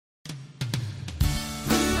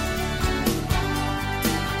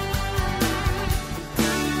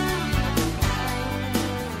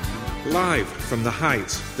Live from the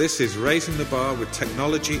Heights, this is Raising the Bar with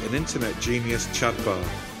technology and internet genius Chad Barr,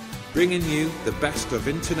 bringing you the best of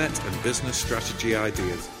internet and business strategy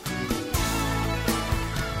ideas.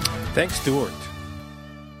 Thanks, Stuart.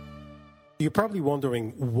 You're probably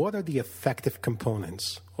wondering, what are the effective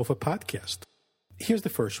components of a podcast? Here's the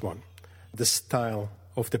first one, the style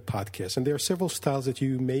of the podcast. And there are several styles that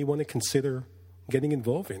you may want to consider getting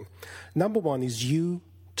involved in. Number one is you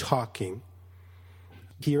talking,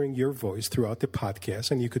 hearing your voice throughout the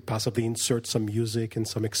podcast, and you could possibly insert some music and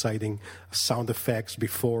some exciting sound effects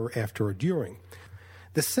before, after, or during.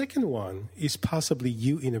 The second one is possibly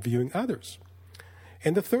you interviewing others.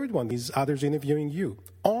 And the third one is others interviewing you.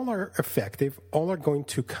 All are effective. All are going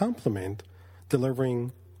to complement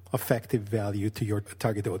delivering effective value to your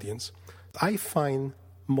target audience. I find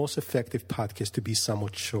most effective podcasts to be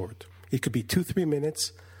somewhat short. It could be 2-3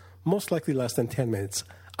 minutes, most likely less than 10 minutes,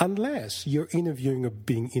 unless you're interviewing or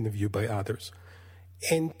being interviewed by others.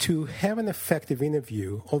 And to have an effective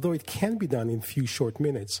interview, although it can be done in a few short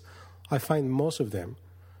minutes, I find most of them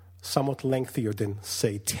somewhat lengthier than,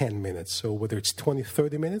 say, 10 minutes. So whether it's 20,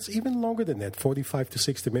 30 minutes, even longer than that, 45 to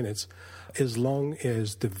 60 minutes, as long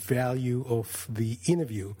as the value of the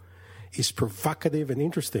interview is provocative and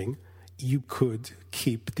interesting, you could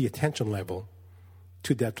keep the attention level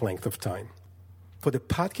to that length of time. For the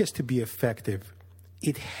podcast to be effective,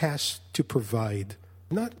 it has to provide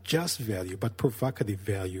not just value, but provocative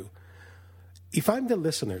value. If I'm the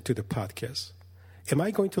listener to the podcast, am I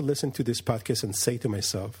going to listen to this podcast and say to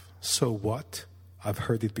myself, so what? I've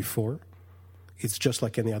heard it before. It's just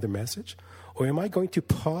like any other message. Or am I going to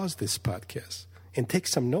pause this podcast and take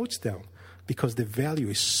some notes down because the value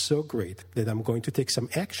is so great that I'm going to take some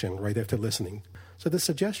action right after listening? So the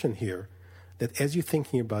suggestion here that as you're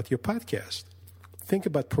thinking about your podcast, think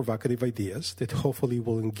about provocative ideas that hopefully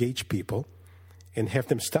will engage people and have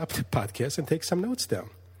them stop the podcast and take some notes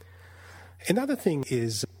down. Another thing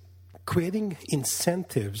is creating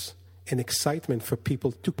incentives and excitement for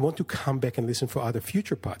people to want to come back and listen for other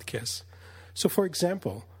future podcasts. So, for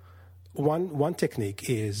example, one technique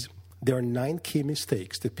is there are 9 key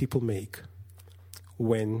mistakes that people make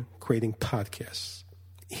when creating podcasts.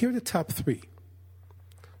 Here are the top 3.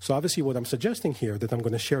 So obviously what I'm suggesting here, that I'm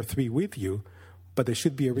going to share 3 with you, but there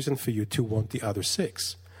should be a reason for you to want the other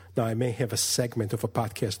 6. Now, I may have a segment of a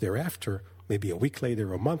podcast thereafter, maybe a week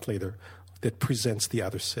later or a month later, that presents the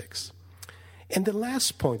other 6. And the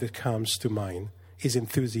last point that comes to mind is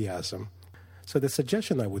enthusiasm. So the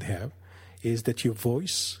suggestion I would have is that your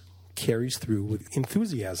voice carries through with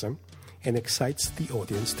enthusiasm and excites the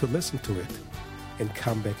audience to listen to it and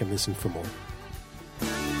come back and listen for more.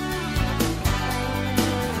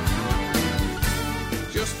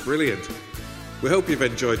 Just brilliant. We hope you've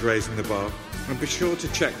enjoyed Raising the Bar, and be sure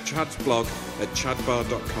to check Chad's blog at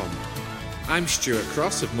chadbar.com. I'm Stuart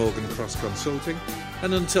Cross of Morgan Cross Consulting,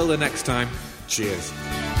 and until the next time, cheers.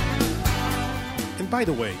 And by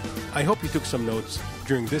the way, I hope you took some notes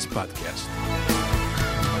during this podcast.